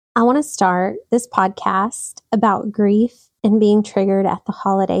I want to start this podcast about grief and being triggered at the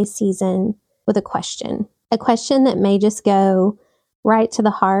holiday season with a question that may just go right to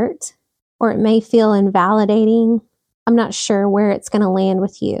the heart, or it may feel invalidating. I'm not sure where it's going to land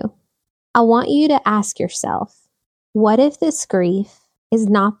with you. I want you to ask yourself, what if this grief is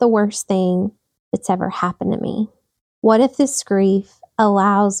not the worst thing that's ever happened to me? What if this grief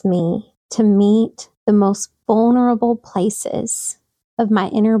allows me to meet the most vulnerable places of my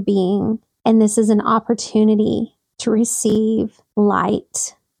inner being? And this is an opportunity to receive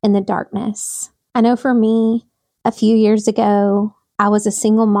light in the darkness. I know for me, a few years ago, I was a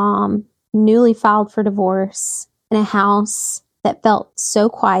single mom, newly filed for divorce, in a house that felt so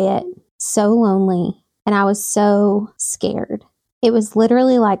quiet, so lonely, and I was so scared. It was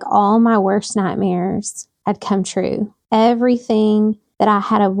literally like all my worst nightmares had come true. Everything that I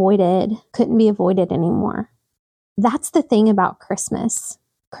had avoided couldn't be avoided anymore. That's the thing about Christmas.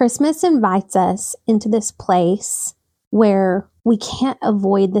 Christmas invites us into this place where we can't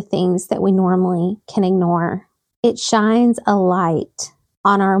avoid the things that we normally can ignore. It shines a light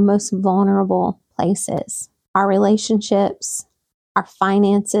on our most vulnerable places, our relationships, our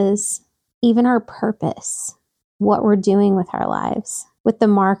finances, even our purpose, what we're doing with our lives. With the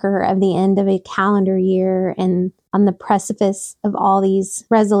marker of the end of a calendar year and on the precipice of all these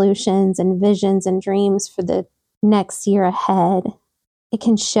resolutions and visions and dreams for the next year ahead, it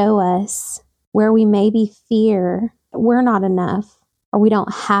can show us where we maybe fear that we're not enough or we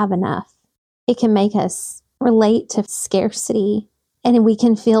don't have enough. It can make us relate to scarcity, and we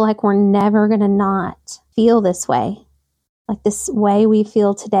can feel like we're never going to not feel this way. Like this way we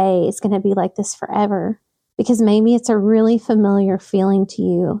feel today is going to be like this forever, because maybe it's a really familiar feeling to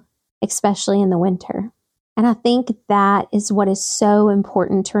you, especially in the winter. And I think that is what is so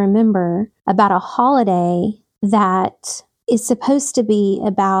important to remember about a holiday that is supposed to be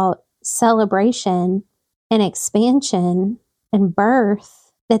about celebration and expansion and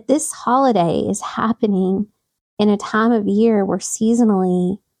birth, that this holiday is happening in a time of year where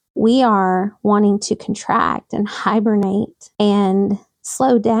seasonally we are wanting to contract and hibernate and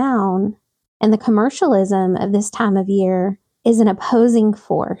slow down. And the commercialism of this time of year is an opposing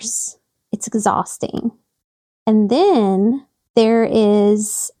force. It's exhausting. And then there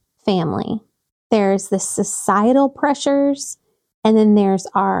is family. There's the societal pressures, and then there's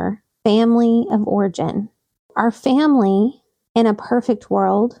our family of origin. Our family in a perfect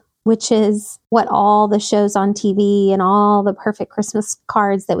world, which is what all the shows on TV and all the perfect Christmas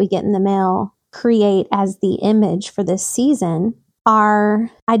cards that we get in the mail create as the image for this season,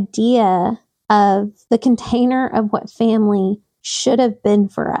 our idea of the container of what family should have been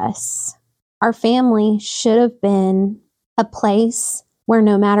for us. Our family should have been a place where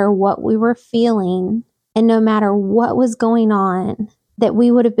no matter what we were feeling and no matter what was going on, that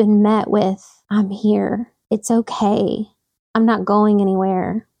we would have been met with, I'm here. It's okay. I'm not going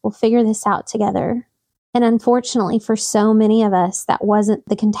anywhere. We'll figure this out together. And unfortunately, for so many of us, that wasn't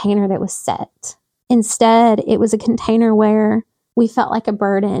the container that was set. Instead, it was a container where we felt like a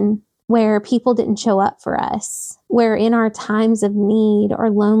burden, where people didn't show up for us, where in our times of need or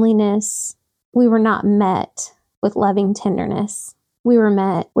loneliness, we were not met with loving tenderness. We were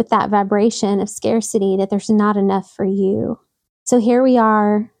met with that vibration of scarcity, that there's not enough for you. So here we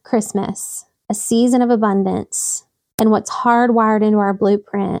are, Christmas, a season of abundance. And what's hardwired into our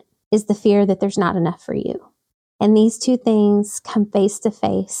blueprint is the fear that there's not enough for you. And these two things come face to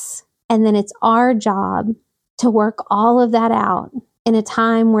face. And then it's our job to work all of that out in a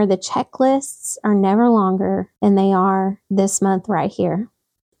time where the checklists are never longer than they are this month right here.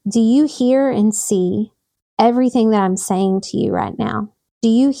 Do you hear and see everything that I'm saying to you right now? Do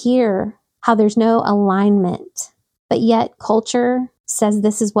you hear how there's no alignment, but yet culture says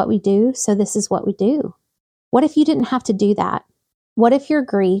this is what we do, so this is what we do? What if you didn't have to do that? What if your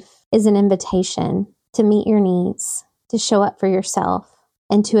grief is an invitation to meet your needs, to show up for yourself,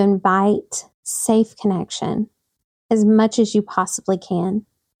 and to invite safe connection as much as you possibly can,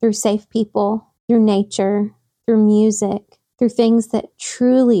 through safe people, through nature, through music, through things that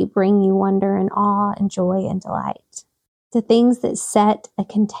truly bring you wonder and awe and joy and delight, to things that set a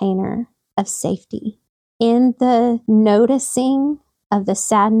container of safety. In the noticing of the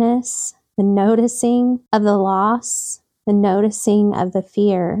sadness, the noticing of the loss, the noticing of the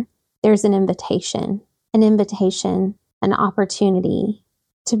fear, there's an invitation, an opportunity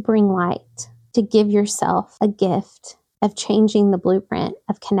to bring light, to give yourself a gift of changing the blueprint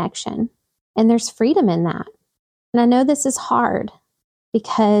of connection. And there's freedom in that. And I know this is hard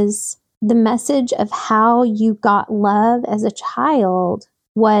because the message of how you got love as a child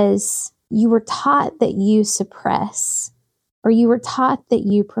was you were taught that you suppress or you were taught that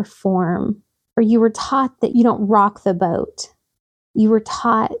you perform, or you were taught that you don't rock the boat. You were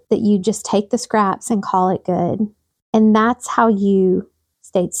taught that you just take the scraps and call it good. And that's how you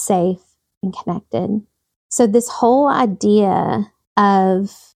stayed safe and connected. So this whole idea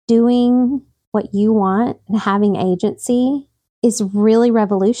of doing what you want and having agency is really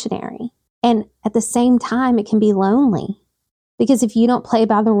revolutionary. And at the same time, it can be lonely, because if you don't play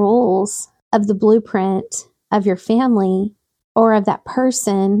by the rules of the blueprint of your family or of that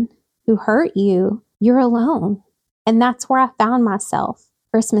person who hurt you, you're alone. And that's where I found myself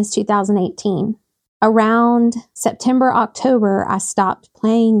Christmas 2018. Around September, October, I stopped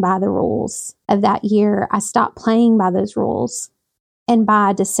playing by the rules of that year. I stopped playing by those rules. And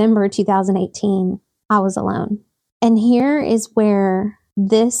by December 2018, I was alone. And here is where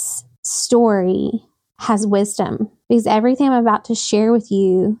this story has wisdom, because everything I'm about to share with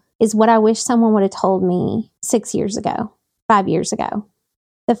you is what I wish someone would have told me 6 years ago, 5 years ago.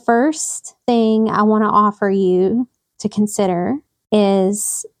 The first thing I want to offer you to consider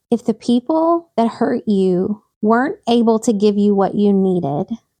is, if the people that hurt you weren't able to give you what you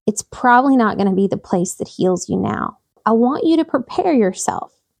needed, it's probably not going to be the place that heals you now. I want you to prepare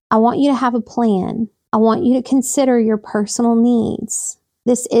yourself. I want you to have a plan. I want you to consider your personal needs.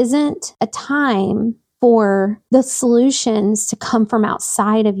 This isn't a time for the solutions to come from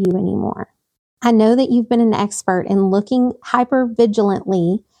outside of you anymore. I know that you've been an expert in looking hyper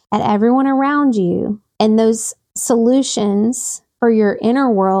vigilantly at everyone around you, and those solutions for your inner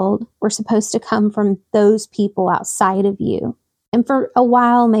world were supposed to come from those people outside of you. And for a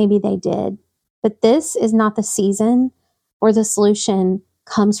while, maybe they did. But this is not the season where the solution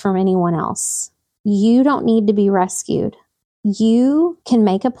comes from anyone else. You don't need to be rescued. You can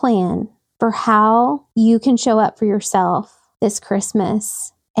make a plan for how you can show up for yourself this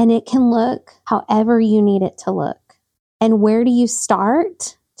Christmas, and it can look however you need it to look. And where do you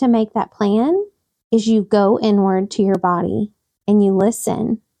start to make that plan? Is you go inward to your body and you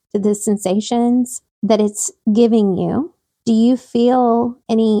listen to the sensations that it's giving you. Do you feel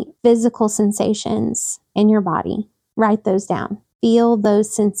any physical sensations in your body? Write those down. Feel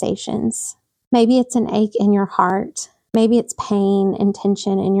those sensations. Maybe it's an ache in your heart. Maybe it's pain and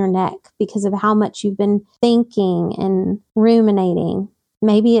tension in your neck because of how much you've been thinking and ruminating.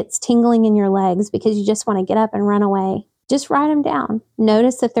 Maybe it's tingling in your legs because you just want to get up and run away. Just write them down.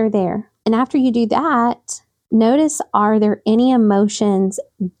 Notice that they're there. And after you do that, notice, are there any emotions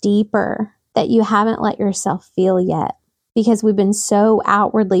deeper that you haven't let yourself feel yet? Because we've been so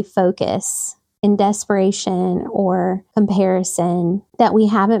outwardly focused in desperation or comparison that we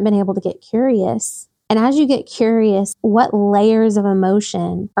haven't been able to get curious. And as you get curious, what layers of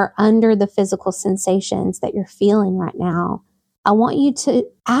emotion are under the physical sensations that you're feeling right now? I want you to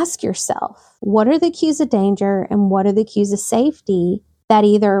ask yourself, what are the cues of danger and what are the cues of safety that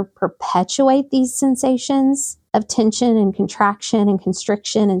either perpetuate these sensations of tension and contraction and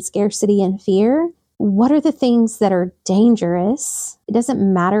constriction and scarcity and fear? What are the things that are dangerous? It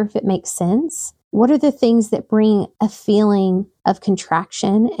doesn't matter if it makes sense. What are the things that bring a feeling of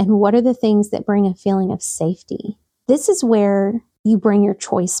contraction? And what are the things that bring a feeling of safety? This is where you bring your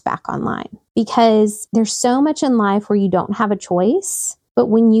choice back online, because there's so much in life where you don't have a choice. But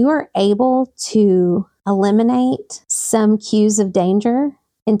when you are able to eliminate some cues of danger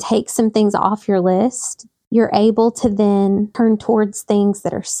and take some things off your list, you're able to then turn towards things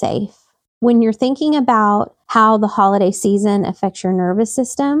that are safe. When you're thinking about how the holiday season affects your nervous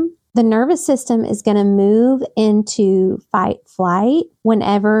system, the nervous system is going to move into fight flight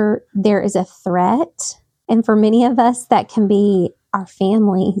whenever there is a threat. And for many of us, that can be our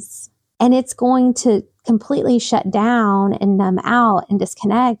families. And it's going to completely shut down and numb out and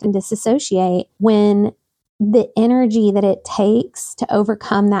disconnect and disassociate when the energy that it takes to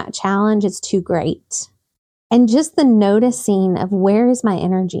overcome that challenge is too great. And just the noticing of, where is my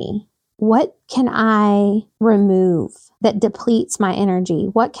energy? What can I remove that depletes my energy?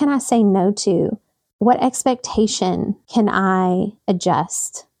 What can I say no to? What expectation can I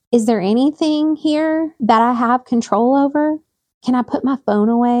adjust? Is there anything here that I have control over? Can I put my phone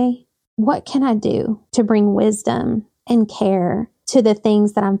away? What can I do to bring wisdom and care to the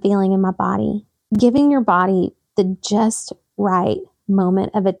things that I'm feeling in my body? Giving your body the just right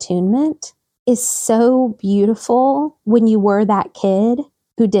moment of attunement is so beautiful when you were that kid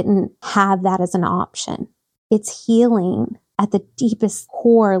who didn't have that as an option. It's healing at the deepest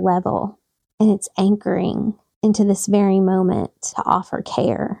core level, and it's anchoring into this very moment to offer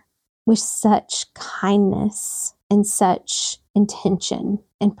care with such kindness and such intention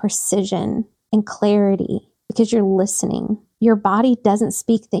and precision and clarity, because you're listening. Your body doesn't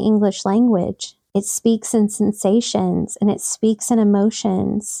speak the English language. It speaks in sensations and it speaks in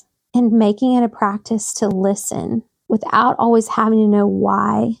emotions, and making it a practice to listen without always having to know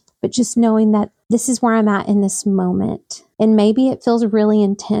why, but just knowing that this is where I'm at in this moment. And maybe it feels really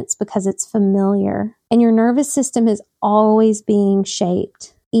intense because it's familiar, and your nervous system is always being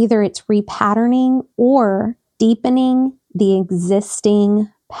shaped. Either it's repatterning or deepening the existing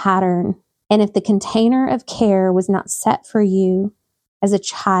pattern. And if the container of care was not set for you as a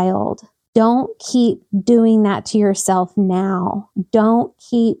child, don't keep doing that to yourself now. Don't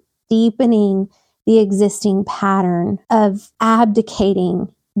keep deepening the existing pattern of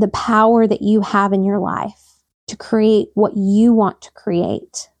abdicating the power that you have in your life to create what you want to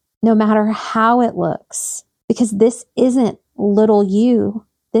create, no matter how it looks. Because this isn't little you.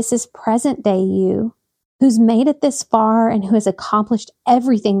 This is present day you, who's made it this far and who has accomplished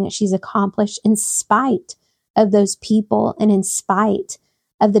everything that she's accomplished in spite of those people and in spite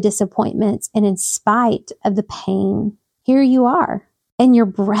of the disappointments and in spite of the pain. Here you are, and your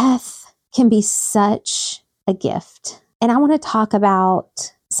breath can be such a gift. And I want to talk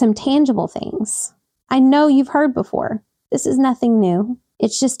about some tangible things I know you've heard before. This is nothing new.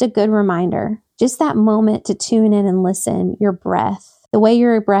 It's just a good reminder. Just that moment to tune in and listen, your breath, the way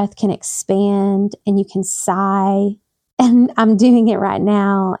your breath can expand and you can sigh. And I'm doing it right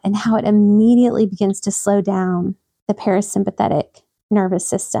now, and how it immediately begins to slow down the parasympathetic nervous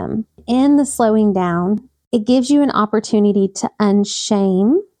system. In the slowing down, it gives you an opportunity to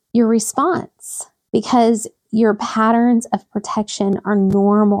unshame your response, because your patterns of protection are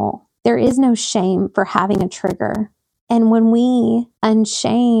normal. There is no shame for having a trigger. And when we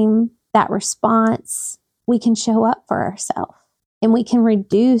unshame that response, we can show up for ourselves, and we can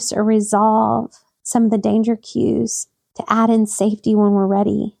reduce or resolve some of the danger cues to add in safety when we're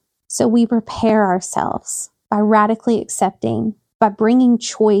ready. So we prepare ourselves by radically accepting, by bringing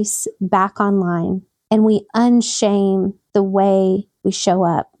choice back online, and we unshame the way we show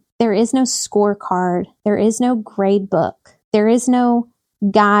up. There is no scorecard. There is no grade book. There is no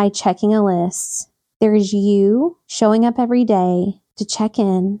guy checking a list. There is you showing up every day to check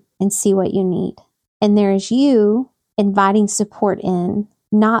in and see what you need. And there is you inviting support in,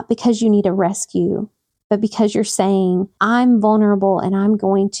 not because you need a rescue, but because you're saying, I'm vulnerable, and I'm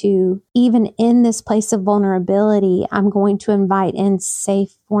going to, even in this place of vulnerability, I'm going to invite in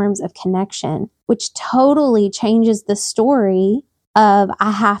safe forms of connection, which totally changes the story of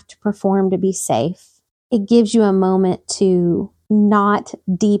I have to perform to be safe. It gives you a moment to not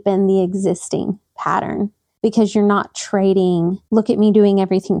deepen the existing pattern, because you're not trading, look at me doing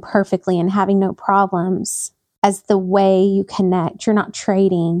everything perfectly and having no problems, as the way you connect. You're not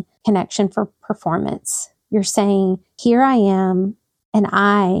trading connection for performance. You're saying, here I am, and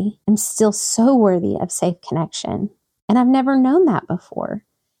I am still so worthy of safe connection. And I've never known that before.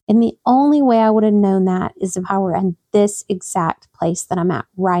 And the only way I would have known that is if I were in this exact place that I'm at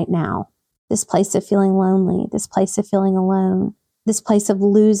right now. This place of feeling lonely, this place of feeling alone, this place of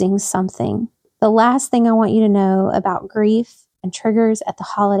losing something. The last thing I want you to know about grief and triggers at the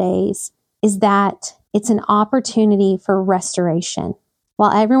holidays is that it's an opportunity for restoration.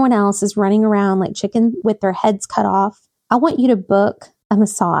 While everyone else is running around like chicken with their heads cut off, I want you to book a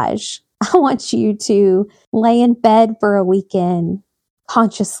massage. I want you to lay in bed for a weekend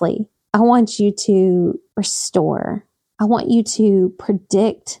consciously. I want you to restore. I want you to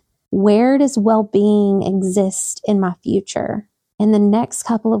predict, where does well-being exist in my future? In the next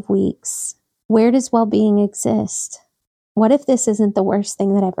couple of weeks, where does well-being exist? What if this isn't the worst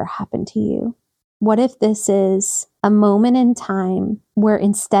thing that ever happened to you? What if this is a moment in time where,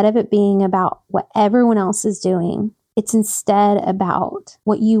 instead of it being about what everyone else is doing, it's instead about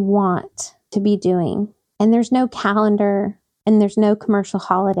what you want to be doing? And there's no calendar and there's no commercial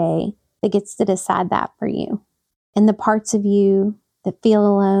holiday that gets to decide that for you. And the parts of you that feel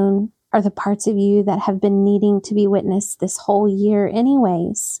alone are the parts of you that have been needing to be witnessed this whole year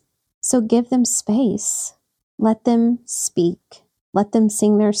anyways. So give them space. Let them speak. Let them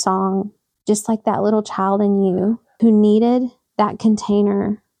sing their song, just like that little child in you who needed that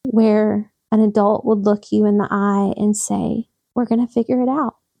container where an adult would look you in the eye and say, we're going to figure it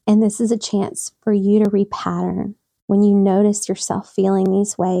out. And this is a chance for you to repattern. When you notice yourself feeling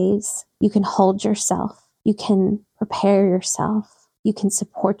these ways, you can hold yourself. You can prepare yourself. You can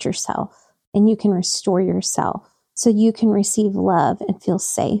support yourself, and you can restore yourself so you can receive love and feel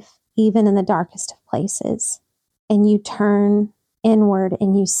safe, even in the darkest of places. And you turn inward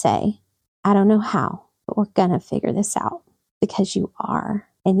and you say, I don't know how, but we're going to figure this out, because you are,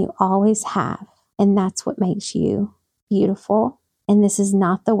 and you always have. And that's what makes you beautiful. And this is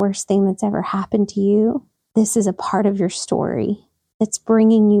not the worst thing that's ever happened to you. This is a part of your story that's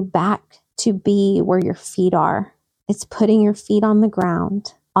bringing you back to be where your feet are. It's putting your feet on the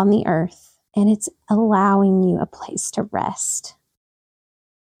ground, on the earth, and it's allowing you a place to rest.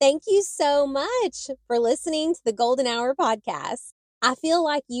 Thank you so much for listening to the Golden Hour podcast. I feel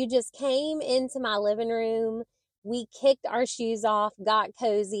like you just came into my living room. We kicked our shoes off, got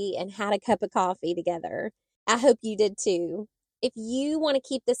cozy, and had a cup of coffee together. I hope you did too. If you want to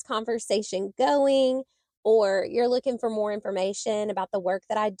keep this conversation going, or you're looking for more information about the work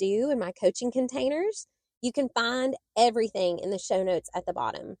that I do in my coaching containers, you can find everything in the show notes at the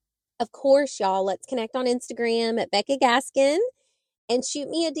bottom. Of course, y'all, let's connect on Instagram at Becca Gaskin and shoot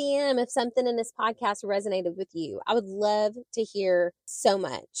me a DM if something in this podcast resonated with you. I would love to hear so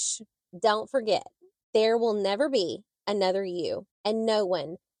much. Don't forget, there will never be another you, and no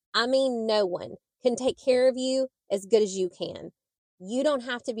one, I mean no one, can take care of you as good as you can. You don't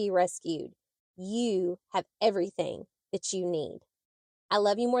have to be rescued. You have everything that you need. I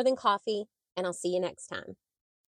love you more than coffee, and I'll see you next time.